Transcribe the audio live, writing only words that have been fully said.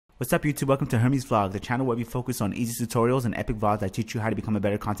What's up YouTube? Welcome to Hermes Vlog, the channel where we focus on easy tutorials and epic vlogs that teach you how to become a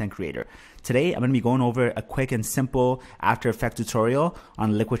better content creator. Today, I'm going to be going over a quick and simple After Effects tutorial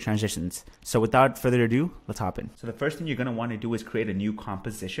on liquid transitions. So without further ado, let's hop in. So the first thing you're going to want to do is create a new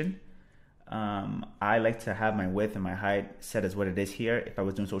composition. I like to have my width and my height set as what it is here. If I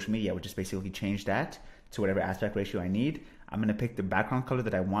was doing social media, I would just basically change that to whatever aspect ratio I need. I'm going to pick the background color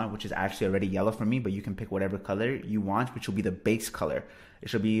that I want, which is actually already yellow for me, but you can pick whatever color you want, which will be the base color. It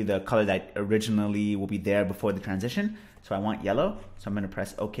should be the color that originally will be there before the transition. So I want yellow. So I'm going to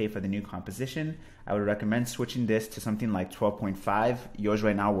press OK for the new composition. I would recommend switching this to something like 12.5. Yours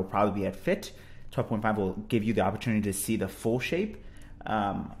right now will probably be at fit. 12.5 will give you the opportunity to see the full shape.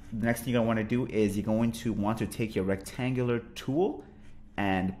 The next thing you're going to want to do is you're going to want to take your rectangular tool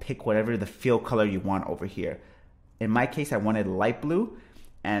and pick whatever the fill color you want over here. In my case, I wanted light blue.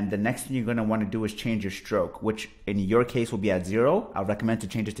 And the next thing you're going to want to do is change your stroke, which in your case will be at 0. I would recommend to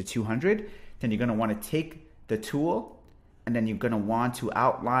change it to 200. Then you're going to want to take the tool and then you're going to want to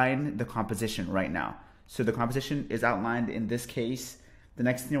outline the composition right now. So the composition is outlined in this case. The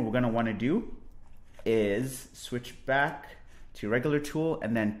next thing we're going to want to do is switch back to your regular tool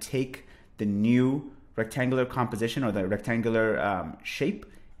and then take the new rectangular composition or the rectangular shape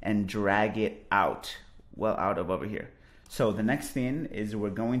and drag it out, well out of over here. So the next thing is we're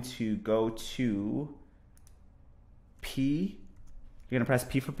going to go to P. You're going to press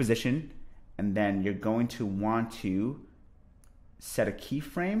P for position, and then you're going to want to set a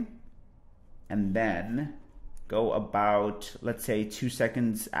keyframe, and then go about, let's say, 2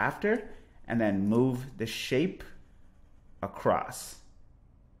 seconds after, and then move the shape across.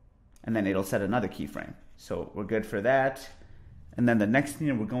 And then it'll set another keyframe. So we're good for that. And then the next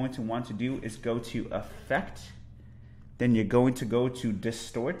thing we're going to want to do is go to Effect. Then you're going to go to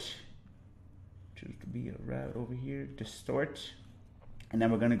Distort, which would be right over here, Distort. And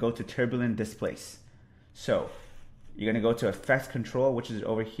then we're going to go to Turbulent Displace. So you're going to go to Effects Control, which is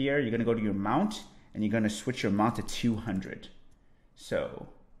over here. You're going to go to your mount, and you're going to switch your mount to 200. So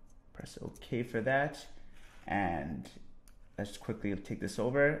press OK for that. And let's quickly take this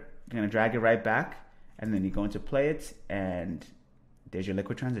over. You're going to drag it right back, and then you're going to play it, and there's your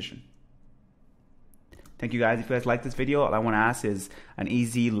liquid transition. Thank you guys. If you guys like this video, all I want to ask is an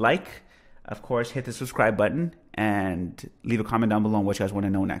easy like. Of course, hit the subscribe button and leave a comment down below on what you guys want to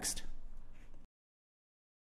know next.